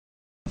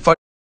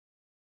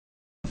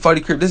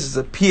40 crib. This is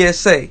a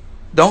PSA.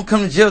 Don't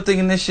come to jail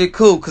thinking this shit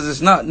cool, cause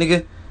it's not,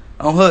 nigga.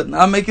 On hood,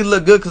 I make it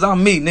look good cause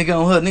I'm me, nigga.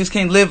 On hood, niggas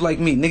can't live like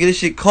me, nigga. This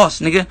shit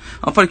costs, nigga.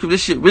 On 40 crib,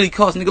 this shit really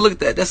costs, nigga. Look at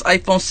that. That's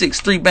iPhone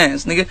 6, 3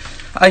 bands, nigga.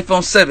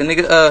 iPhone 7,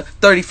 nigga.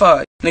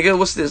 35, nigga.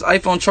 What's this?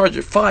 iPhone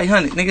charger,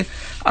 500, nigga.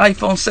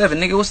 iPhone 7,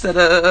 nigga. What's that?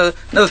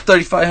 Another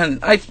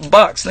 3,500. iPhone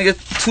box, nigga.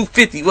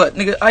 250. What,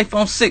 nigga?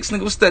 iPhone 6,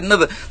 nigga. What's that?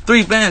 Another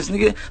 3 bands,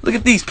 nigga. Look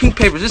at these pink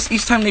papers. Just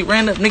each time they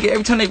ran up, nigga.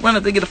 Every time they run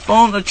up, they get a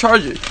phone or a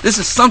charger. This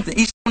is something.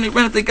 Each time they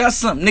run up, they got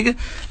something, nigga.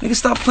 Nigga,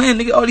 stop playing,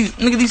 nigga. All these,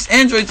 nigga, these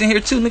Androids in here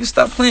too, nigga.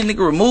 Stop playing,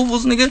 nigga.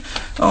 Removals, nigga.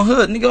 On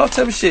hood, nigga. All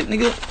type of shit,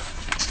 nigga.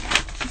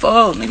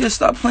 Oh, nigga.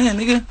 Stop playing,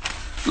 nigga.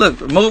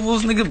 Look,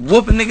 removals, nigga.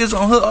 Whooping niggas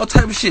on hood. All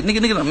type of shit, nigga.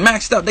 Nigga done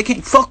maxed out. They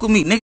can't fuck with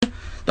me, nigga.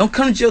 Don't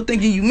come to jail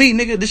thinking you me,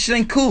 nigga. This shit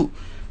ain't cool.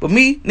 But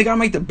me, nigga, I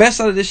make the best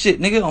out of this shit,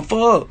 nigga. On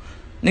 4,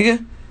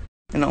 nigga.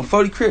 And on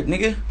 40 crib,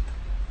 nigga.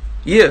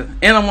 Yeah,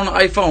 and I'm on the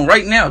iPhone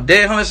right now.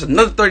 Dead homies, that's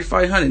another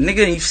 3,500,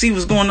 nigga. And you see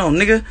what's going on,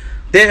 nigga.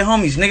 Dead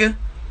homies, nigga.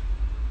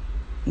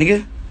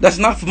 Nigga, that's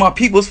not for my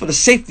people. It's for the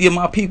safety of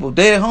my people.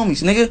 Dead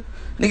homies, nigga.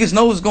 Niggas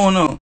know what's going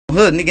on.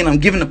 Hood, nigga, and I'm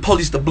giving the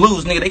police the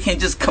blues, nigga. They can't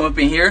just come up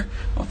in here.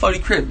 On 40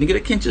 crib, nigga. They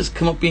can't just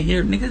come up in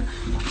here, nigga.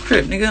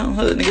 Crib, nigga. On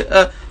hood,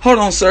 nigga. Hold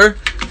on, sir.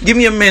 Give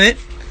me a minute.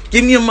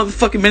 Give me a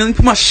motherfucking minute. Let me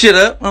put my shit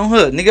up on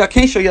hood. Nigga, I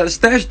can't show y'all the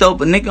stash though,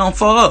 but nigga, on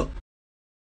fall up.